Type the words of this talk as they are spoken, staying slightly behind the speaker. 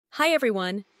Hi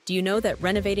everyone! Do you know that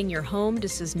renovating your home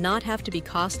does not have to be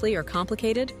costly or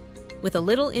complicated? With a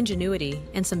little ingenuity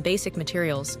and some basic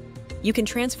materials, you can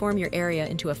transform your area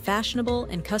into a fashionable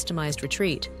and customized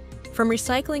retreat. From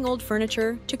recycling old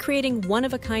furniture to creating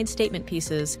one-of-a-kind statement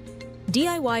pieces,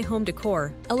 DIY home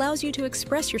decor allows you to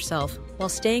express yourself while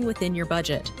staying within your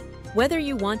budget. Whether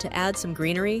you want to add some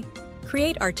greenery,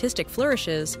 create artistic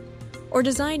flourishes, or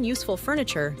design useful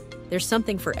furniture, there's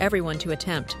something for everyone to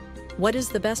attempt. What is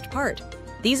the best part?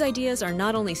 These ideas are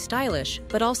not only stylish,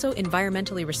 but also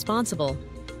environmentally responsible,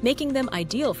 making them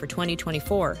ideal for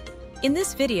 2024. In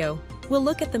this video, we'll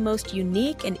look at the most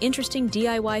unique and interesting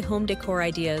DIY home decor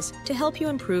ideas to help you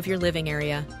improve your living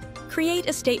area. Create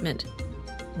a statement.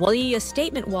 A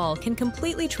statement wall can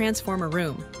completely transform a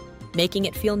room, making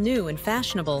it feel new and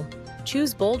fashionable.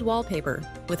 Choose bold wallpaper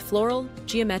with floral,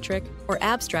 geometric, or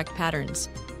abstract patterns.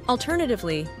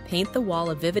 Alternatively, paint the wall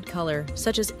a vivid color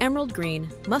such as emerald green,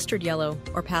 mustard yellow,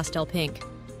 or pastel pink.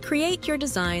 Create your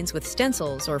designs with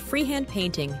stencils or freehand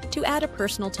painting to add a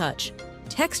personal touch.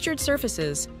 Textured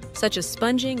surfaces, such as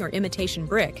sponging or imitation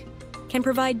brick, can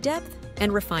provide depth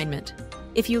and refinement.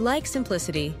 If you like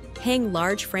simplicity, hang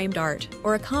large framed art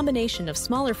or a combination of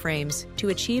smaller frames to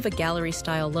achieve a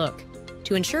gallery-style look.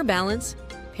 To ensure balance,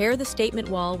 pair the statement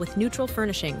wall with neutral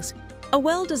furnishings. A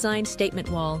well-designed statement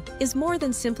wall is more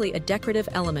than simply a decorative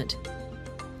element.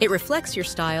 It reflects your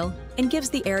style and gives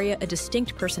the area a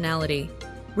distinct personality.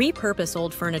 Repurpose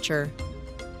old furniture.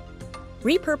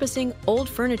 Repurposing old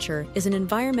furniture is an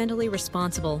environmentally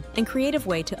responsible and creative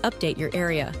way to update your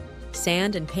area.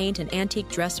 Sand and paint an antique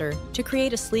dresser to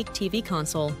create a sleek TV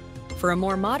console. For a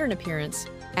more modern appearance,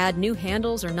 add new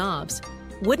handles or knobs.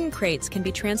 Wooden crates can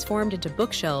be transformed into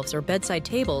bookshelves or bedside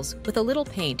tables with a little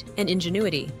paint and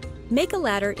ingenuity. Make a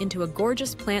ladder into a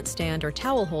gorgeous plant stand or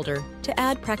towel holder to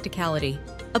add practicality.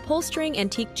 Upholstering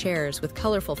antique chairs with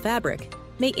colorful fabric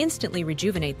may instantly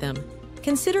rejuvenate them.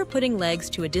 Consider putting legs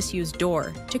to a disused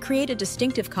door to create a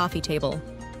distinctive coffee table.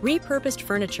 Repurposed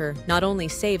furniture not only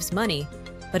saves money,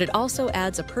 but it also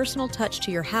adds a personal touch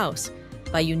to your house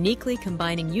by uniquely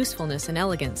combining usefulness and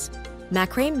elegance.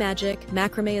 Macrame magic.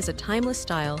 Macrame is a timeless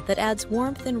style that adds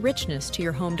warmth and richness to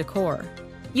your home decor.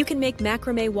 You can make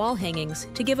macrame wall hangings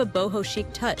to give a boho chic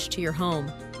touch to your home.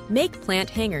 Make plant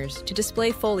hangers to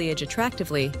display foliage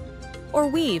attractively, or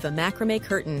weave a macrame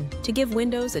curtain to give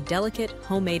windows a delicate,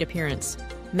 homemade appearance.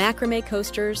 Macrame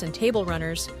coasters and table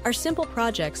runners are simple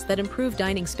projects that improve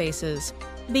dining spaces.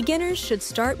 Beginners should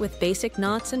start with basic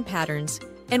knots and patterns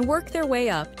and work their way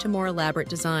up to more elaborate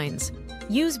designs.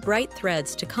 Use bright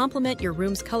threads to complement your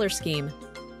room's color scheme,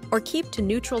 or keep to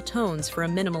neutral tones for a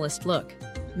minimalist look.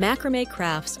 Macrame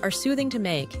crafts are soothing to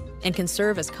make and can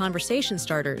serve as conversation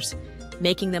starters,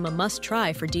 making them a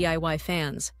must-try for DIY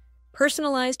fans.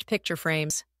 Personalized picture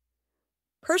frames.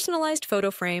 Personalized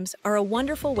photo frames are a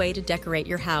wonderful way to decorate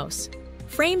your house.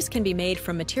 Frames can be made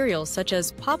from materials such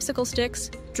as popsicle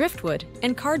sticks, driftwood,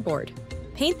 and cardboard.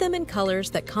 Paint them in colors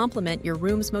that complement your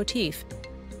room's motif,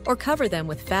 or cover them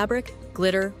with fabric,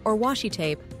 glitter, or washi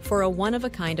tape for a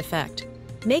one-of-a-kind effect.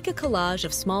 Make a collage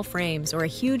of small frames or a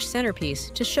huge centerpiece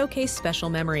to showcase special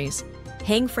memories.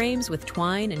 Hang frames with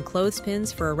twine and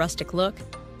clothespins for a rustic look,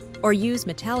 or use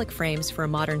metallic frames for a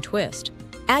modern twist.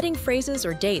 Adding phrases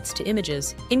or dates to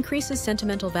images increases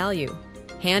sentimental value.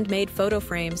 Handmade photo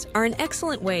frames are an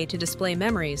excellent way to display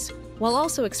memories while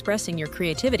also expressing your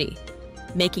creativity,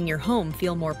 making your home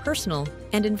feel more personal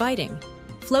and inviting.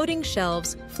 Floating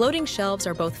shelves. Floating shelves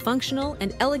are both functional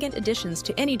and elegant additions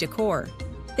to any decor.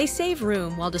 They save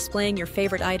room while displaying your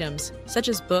favorite items, such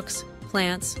as books,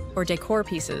 plants, or decor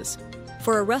pieces.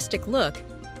 For a rustic look,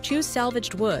 choose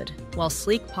salvaged wood, while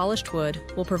sleek polished wood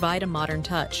will provide a modern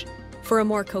touch. For a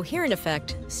more coherent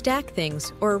effect, stack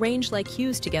things or arrange like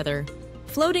hues together.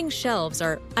 Floating shelves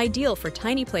are ideal for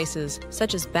tiny places,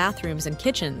 such as bathrooms and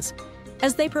kitchens,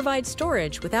 as they provide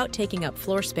storage without taking up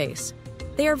floor space.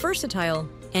 They are versatile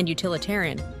and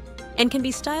utilitarian, and can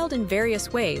be styled in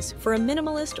various ways for a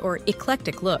minimalist or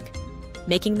eclectic look,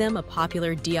 making them a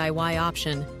popular DIY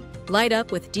option. Light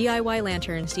up with DIY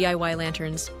lanterns. DIY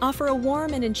lanterns offer a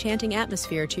warm and enchanting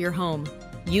atmosphere to your home.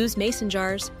 Use mason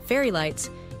jars, fairy lights,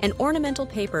 and ornamental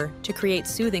paper to create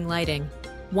soothing lighting.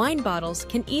 Wine bottles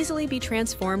can easily be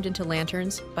transformed into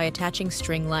lanterns by attaching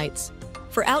string lights.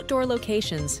 For outdoor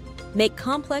locations, make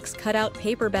complex cutout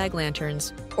paper bag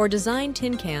lanterns or design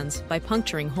tin cans by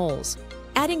puncturing holes.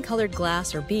 Adding colored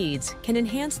glass or beads can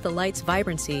enhance the light's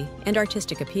vibrancy and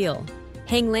artistic appeal.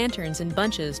 Hang lanterns in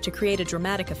bunches to create a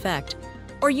dramatic effect,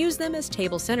 or use them as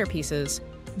table centerpieces.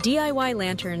 DIY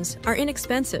lanterns are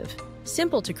inexpensive,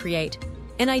 simple to create,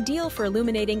 and ideal for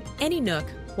illuminating any nook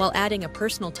while adding a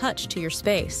personal touch to your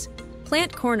space.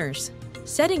 Plant corners.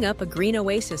 Setting up a green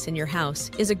oasis in your house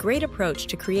is a great approach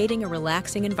to creating a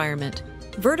relaxing environment.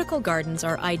 Vertical gardens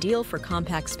are ideal for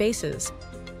compact spaces,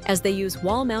 as they use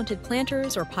wall-mounted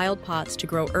planters or piled pots to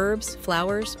grow herbs,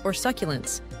 flowers, or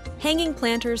succulents. Hanging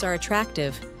planters are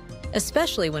attractive,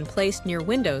 especially when placed near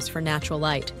windows for natural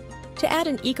light. To add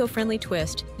an eco-friendly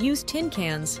twist, use tin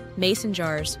cans, mason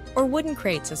jars, or wooden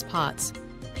crates as pots.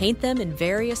 Paint them in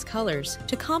various colors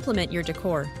to complement your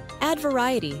decor. Add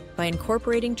variety by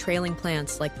incorporating trailing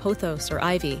plants like pothos or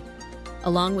ivy,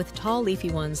 along with tall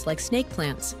leafy ones like snake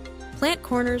plants. Plant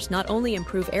corners not only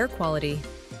improve air quality,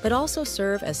 but also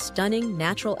serve as stunning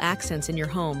natural accents in your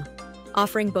home,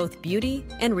 offering both beauty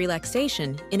and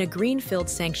relaxation in a green-filled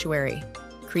sanctuary.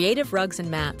 Creative rugs and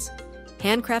mats.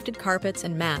 Handcrafted carpets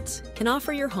and mats can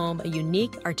offer your home a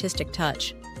unique artistic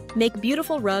touch. Make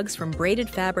beautiful rugs from braided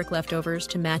fabric leftovers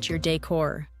to match your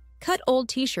decor. Cut old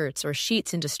t-shirts or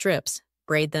sheets into strips,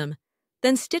 braid them,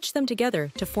 then stitch them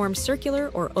together to form circular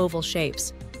or oval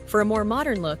shapes. For a more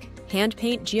modern look, hand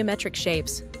paint geometric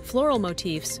shapes, floral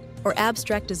motifs, or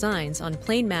abstract designs on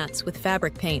plain mats with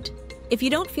fabric paint. If you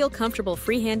don't feel comfortable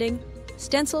freehanding,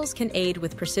 stencils can aid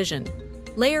with precision.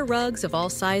 Layer rugs of all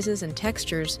sizes and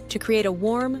textures to create a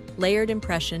warm, layered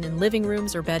impression in living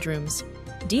rooms or bedrooms.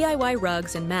 DIY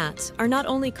rugs and mats are not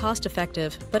only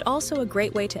cost-effective, but also a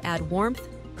great way to add warmth,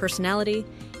 personality,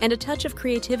 and a touch of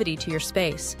creativity to your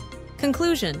space.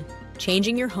 Conclusion: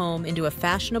 changing your home into a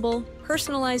fashionable,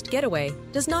 personalized getaway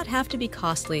does not have to be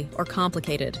costly or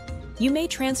complicated. You may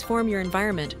transform your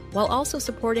environment while also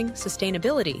supporting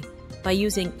sustainability by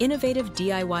using innovative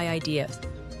DIY ideas,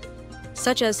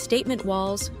 such as statement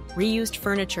walls, reused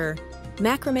furniture,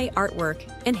 macrame artwork,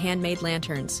 and handmade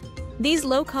lanterns. These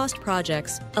low-cost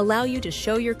projects allow you to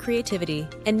show your creativity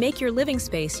and make your living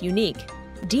space unique.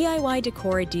 DIY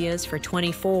decor ideas for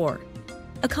 24.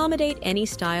 Accommodate any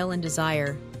style and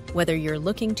desire, whether you're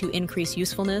looking to increase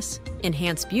usefulness,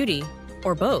 enhance beauty,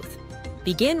 or both.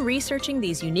 Begin researching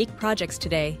these unique projects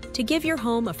today to give your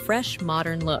home a fresh,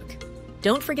 modern look.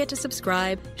 Don't forget to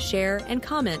subscribe, share, and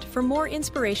comment for more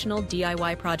inspirational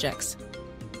DIY projects.